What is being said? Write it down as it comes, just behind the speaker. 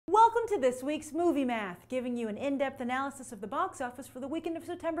to this week's Movie Math, giving you an in-depth analysis of the box office for the weekend of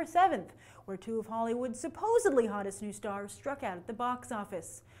September 7th, where two of Hollywood's supposedly hottest new stars struck out at the box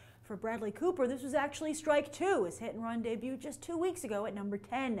office. For Bradley Cooper, this was actually strike two. His hit-and-run debuted just 2 weeks ago at number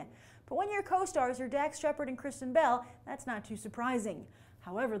 10. But when your co-stars are Dax Shepard and Kristen Bell, that's not too surprising.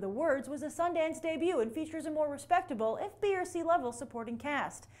 However, The Words was a Sundance debut and features a more respectable, if B or C level, supporting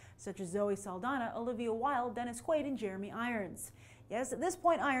cast, such as Zoe Saldana, Olivia Wilde, Dennis Quaid, and Jeremy Irons. Yes, at this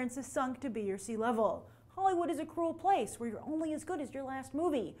point, Irons has sunk to B or C level. Hollywood is a cruel place where you're only as good as your last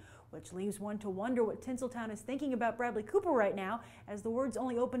movie, which leaves one to wonder what Tinseltown is thinking about Bradley Cooper right now, as The Words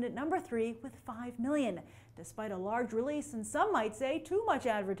only opened at number 3 with $5 million, despite a large release and some might say too much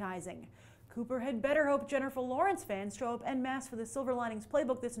advertising. Cooper had better hope Jennifer Lawrence fans show up en masse for the Silver Linings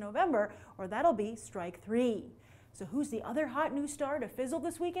Playbook this November, or that'll be strike 3. So who's the other hot new star to fizzle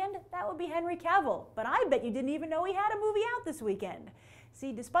this weekend? That would be Henry Cavill, but I bet you didn't even know he had a movie out this weekend.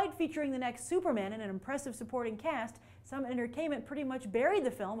 See, despite featuring the next Superman and an impressive supporting cast, some entertainment pretty much buried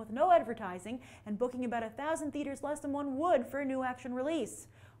the film with no advertising and booking about 1,000 theaters less than one would for a new action release.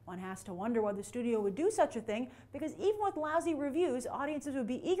 One has to wonder why the studio would do such a thing, because even with lousy reviews, audiences would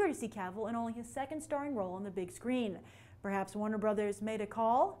be eager to see Cavill in only his second starring role on the big screen. Perhaps Warner Brothers made a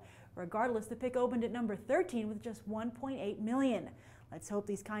call? Regardless, the pick opened at number 13 with just $1.8 million. Let's hope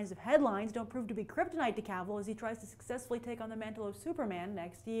these kinds of headlines don't prove to be kryptonite to Cavill as he tries to successfully take on the mantle of Superman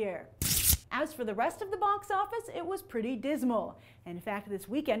next year. As for the rest of the box office, it was pretty dismal. In fact, this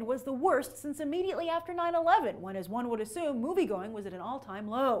weekend was the worst since immediately after 9/11, when, as one would assume, moviegoing was at an all-time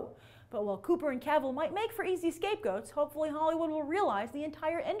low. But while Cooper and Cavill might make for easy scapegoats, hopefully Hollywood will realize the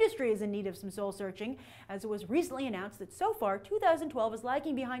entire industry is in need of some soul-searching, as it was recently announced that so far 2012 is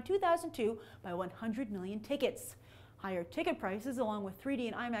lagging behind 2002 by 100 million tickets. Higher ticket prices, along with 3D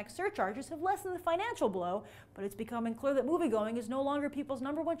and IMAX surcharges, have lessened the financial blow, but it's becoming clear that moviegoing is no longer people's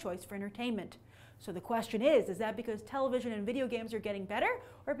 #1 choice for entertainment. So the question is that because television and video games are getting better,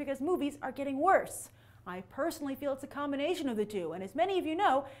 or because movies are getting worse? I personally feel it's a combination of the two, and as many of you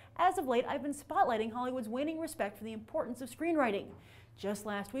know, as of late I've been spotlighting Hollywood's waning respect for the importance of screenwriting. Just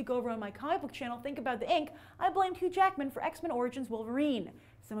last week over on my comic book channel, Think About the Ink, I blamed Hugh Jackman for X-Men Origins Wolverine.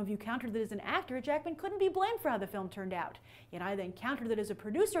 Some of you countered that as an actor, Jackman couldn't be blamed for how the film turned out. Yet I then countered that as a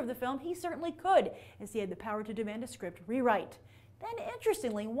producer of the film, he certainly could, as he had the power to demand a script rewrite. Then,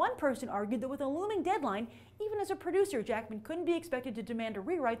 interestingly, one person argued that with a looming deadline, even as a producer, Jackman couldn't be expected to demand a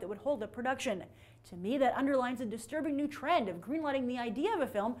rewrite that would hold up production. To me, that underlines a disturbing new trend of greenlighting the idea of a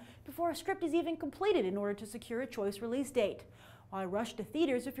film before a script is even completed in order to secure a choice release date. Why rush to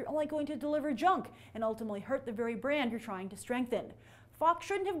theaters if you're only going to deliver junk and ultimately hurt the very brand you're trying to strengthen? Fox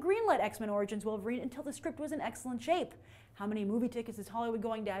shouldn't have greenlit X-Men Origins Wolverine until the script was in excellent shape. How many movie tickets is Hollywood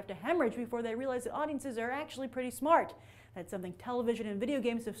going to have to hemorrhage before they realize that audiences are actually pretty smart? That's something television and video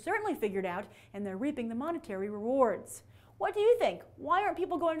games have certainly figured out, and they're reaping the monetary rewards. What do you think? Why aren't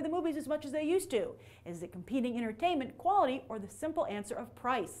people going to the movies as much as they used to? Is it competing entertainment, quality, or the simple answer of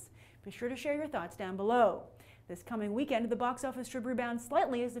price? Be sure to share your thoughts down below. This coming weekend, the box office should rebound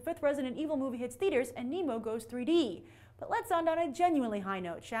slightly as the 5th Resident Evil movie hits theaters and Nemo goes 3D. But let's end on a genuinely high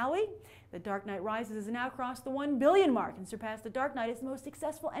note, shall we? The Dark Knight Rises has now crossed the 1 billion mark and surpassed The Dark Knight as the most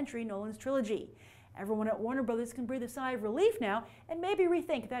successful entry in Nolan's trilogy. Everyone at Warner Brothers can breathe a sigh of relief now and maybe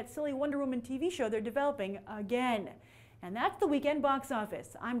rethink that silly Wonder Woman TV show they're developing again. And that's the weekend box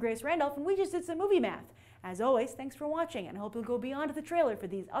office. I'm Grace Randolph, and we just did some movie math. As always, thanks for watching, and I hope you'll go beyond the trailer for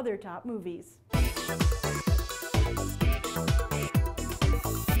these other top movies.